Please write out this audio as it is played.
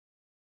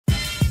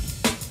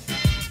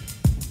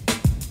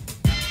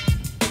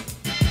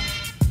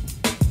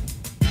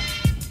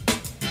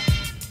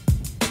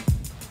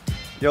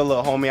Yo,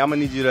 little homie, I'm gonna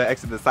need you to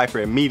exit the cipher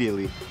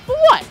immediately. For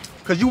what?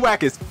 Cause you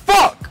whack as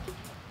fuck!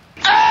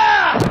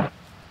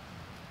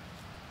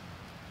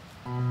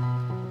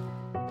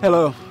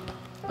 Hello,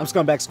 I'm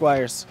Scumbag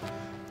Squires.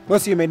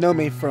 Most of you may know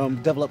me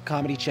from Devil Up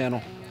Comedy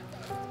Channel.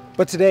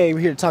 But today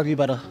we're here to talk to you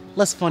about a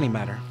less funny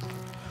matter.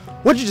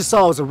 What you just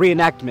saw was a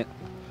reenactment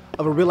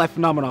of a real-life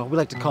phenomenon we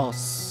like to call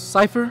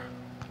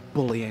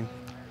cypherbullying.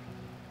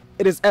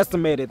 It is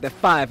estimated that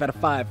 5 out of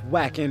 5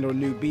 whack and/or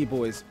new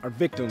b-boys are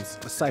victims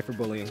of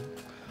cypherbullying.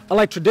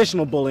 Unlike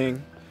traditional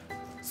bullying,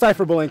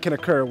 cypherbullying can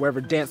occur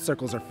wherever dance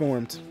circles are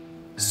formed.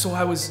 So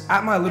I was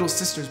at my little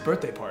sister's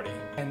birthday party,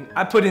 and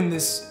I put in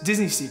this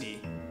Disney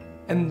CD,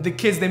 and the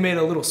kids, they made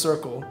a little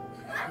circle.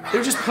 They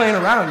were just playing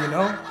around, you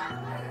know?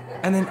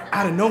 And then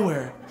out of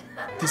nowhere,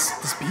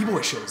 this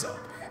b-boy shows up.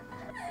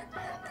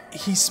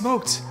 He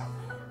smoked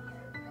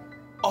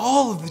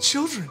all of the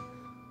children.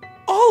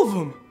 All of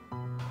them.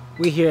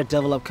 We here at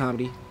Devil Up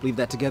Comedy believe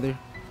that together,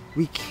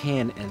 we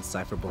can end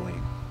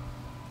cypherbullying.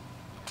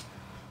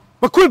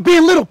 But quit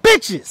being little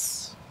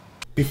bitches!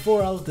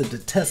 Before I was the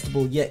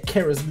detestable yet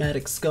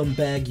charismatic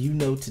scumbag you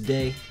know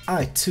today,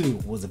 I too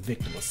was a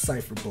victim of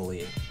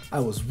cypherbullying. I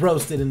was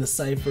roasted in the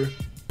cypher,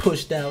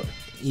 pushed out,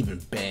 even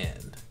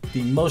banned.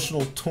 The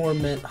emotional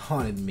torment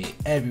haunted me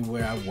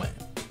everywhere I went.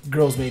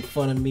 Girls made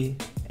fun of me,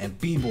 and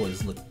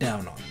b-boys looked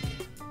down on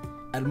me.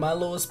 At my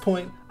lowest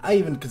point, I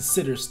even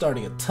considered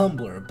starting a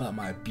Tumblr about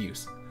my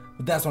abuse,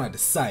 but that's when I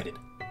decided,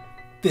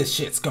 this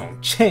shit's gonna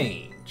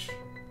change.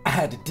 I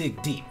had to dig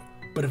deep,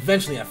 but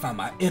eventually I found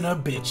my inner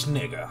bitch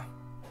nigga,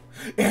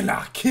 and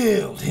I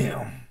killed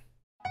him.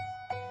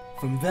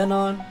 From then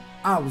on,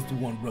 I was the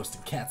one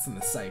roasting cats in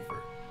the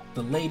cypher.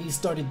 The ladies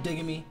started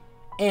digging me,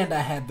 and I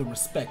had the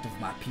respect of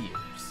my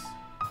peers.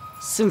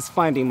 Since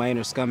finding my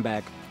inner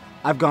scumbag,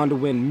 I've gone to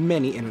win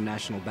many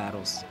international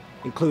battles,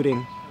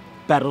 including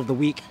Battle of the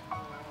Week,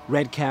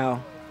 Red Cow,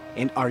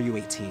 and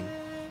RU18.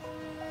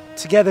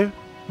 Together,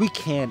 we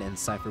can end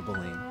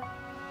cypherbullying.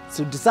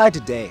 So decide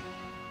today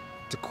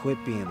to quit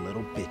being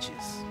little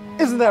bitches.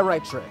 Isn't that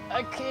right, Trey?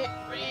 I can't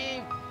read.